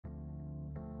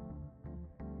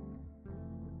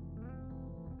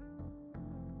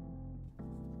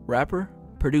Rapper,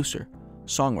 producer,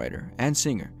 songwriter, and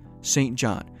singer, St.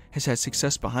 John has had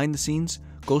success behind the scenes,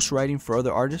 ghostwriting for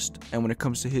other artists, and when it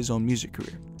comes to his own music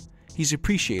career. He's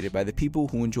appreciated by the people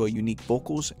who enjoy unique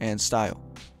vocals and style.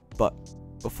 But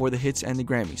before the hits and the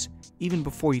Grammys, even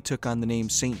before he took on the name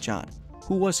St. John,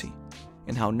 who was he?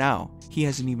 And how now he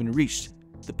hasn't even reached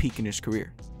the peak in his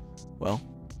career? Well,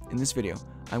 in this video,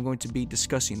 I'm going to be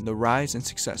discussing the rise and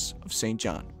success of St.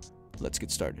 John. Let's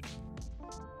get started.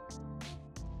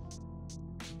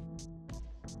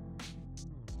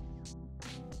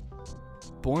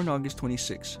 Born August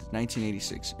 26,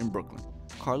 1986 in Brooklyn,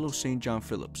 Carlos St. John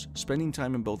Phillips, spending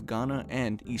time in both Ghana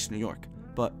and East New York,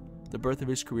 but the birth of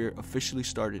his career officially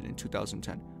started in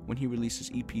 2010 when he released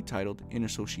his EP titled In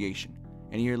Association,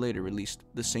 and a year later released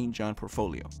the St. John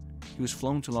Portfolio. He was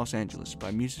flown to Los Angeles by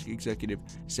music executive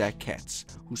Zach Katz,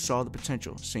 who saw the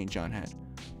potential St. John had.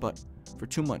 But for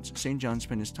 2 months, St. John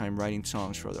spent his time writing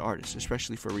songs for other artists,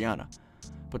 especially for Rihanna.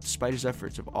 But despite his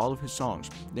efforts of all of his songs,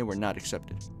 they were not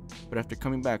accepted. But after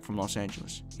coming back from Los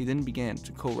Angeles, he then began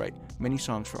to co-write many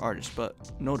songs for artists,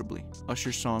 but notably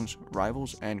Usher's songs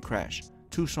Rivals and Crash,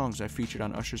 2 songs that featured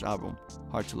on Usher's album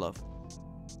Hard to Love.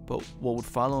 But what would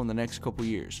follow in the next couple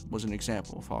years was an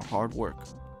example of how hard work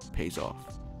pays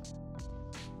off.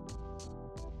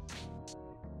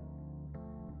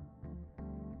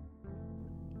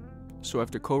 So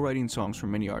after co-writing songs for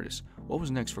many artists, what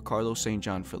was next for Carlos St.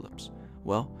 John Phillips?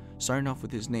 Well, starting off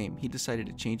with his name, he decided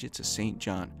to change it to St.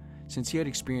 John. Since he had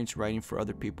experience writing for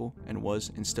other people and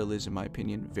was, and still is in my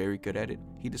opinion, very good at it,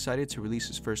 he decided to release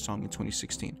his first song in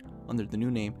 2016 under the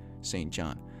new name St.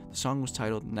 John. The song was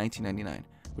titled 1999,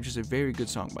 which is a very good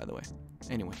song by the way.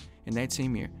 Anyway, in that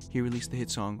same year, he released the hit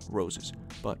song Roses,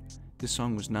 but this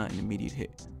song was not an immediate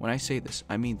hit. When I say this,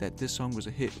 I mean that this song was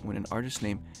a hit when an artist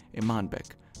named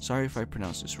Imanbek, sorry if I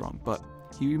pronounced this wrong, but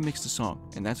he remixed the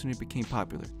song, and that's when it became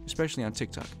popular, especially on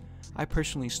TikTok. I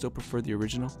personally still prefer the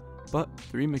original, but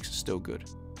the remix is still good.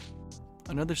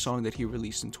 Another song that he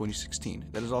released in 2016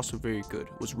 that is also very good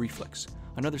was Reflex,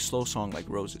 another slow song like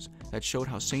Roses that showed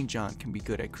how St. John can be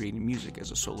good at creating music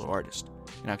as a solo artist.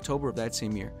 In October of that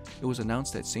same year, it was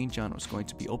announced that St. John was going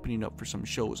to be opening up for some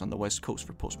shows on the West Coast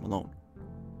for Post Malone.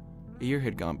 A year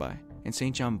had gone by, and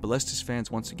St. John blessed his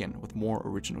fans once again with more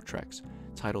original tracks,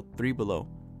 titled 3 Below,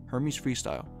 Hermes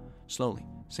Freestyle. Slowly,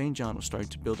 St. John was starting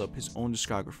to build up his own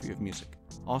discography of music.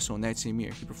 Also in that same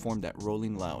year, he performed at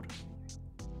Rolling Loud.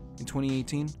 In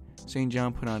 2018, St.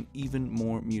 John put on even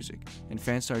more music, and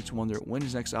fans started to wonder when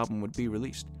his next album would be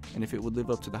released, and if it would live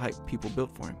up to the hype people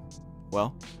built for him.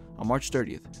 Well, on March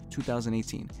 30th,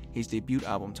 2018, his debut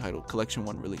album titled Collection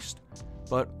 1 released.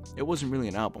 But it wasn't really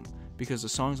an album, because the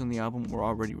songs on the album were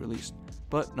already released,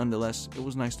 but nonetheless, it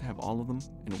was nice to have all of them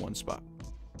in one spot.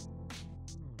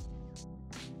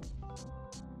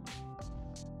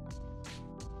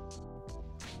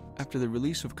 After the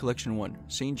release of Collection 1,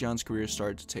 St. John's career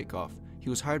started to take off.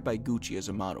 He was hired by Gucci as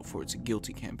a model for its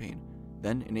Guilty campaign.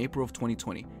 Then, in April of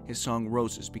 2020, his song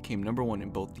Roses became #1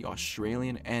 in both the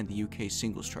Australian and the UK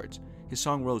singles charts. His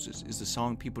song Roses is the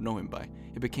song people know him by.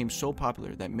 It became so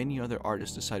popular that many other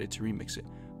artists decided to remix it.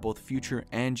 Both Future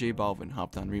and J Balvin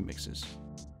hopped on remixes.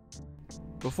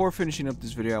 Before finishing up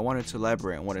this video, I wanted to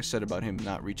elaborate on what I said about him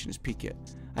not reaching his peak yet.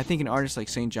 I think an artist like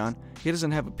St. John, he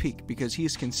doesn't have a peak because he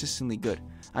is consistently good.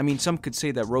 I mean, some could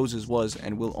say that Roses was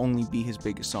and will only be his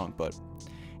biggest song, but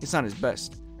it's not his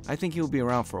best. I think he'll be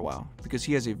around for a while because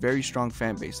he has a very strong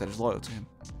fan base that is loyal to him.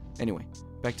 Anyway,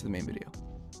 back to the main video.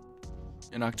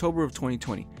 In October of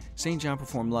 2020, St. John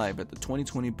performed live at the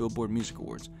 2020 Billboard Music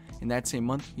Awards. In that same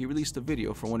month, he released a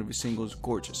video for one of his singles,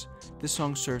 Gorgeous. This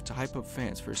song served to hype up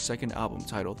fans for his second album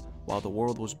titled While the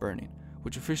World Was Burning,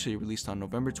 which officially released on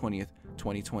November 20th,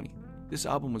 2020. This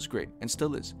album was great, and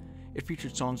still is. It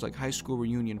featured songs like High School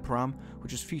Reunion Prom,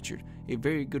 which was featured a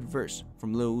very good verse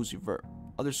from Lil Uzi Vert.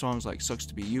 Other songs like Sucks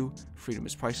to Be You, Freedom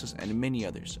is Priceless, and many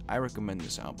others. I recommend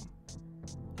this album.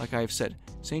 Like I have said,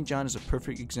 St. John is a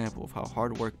perfect example of how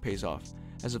hard work pays off.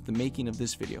 As of the making of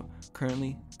this video,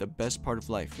 currently, The Best Part of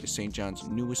Life is St. John's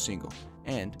newest single,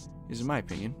 and is in my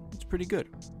opinion, it's pretty good.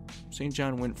 St.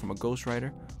 John went from a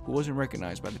ghostwriter who wasn't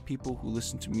recognized by the people who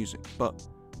listened to music, but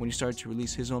when he started to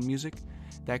release his own music,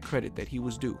 that credit that he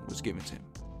was due was given to him.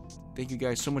 Thank you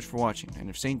guys so much for watching, and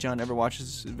if St. John ever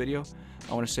watches this video,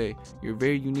 I want to say you're a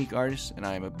very unique artist and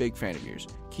I am a big fan of yours.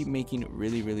 Keep making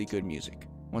really, really good music.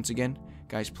 Once again,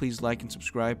 guys, please like and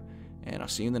subscribe, and I'll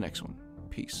see you in the next one.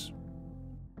 Peace.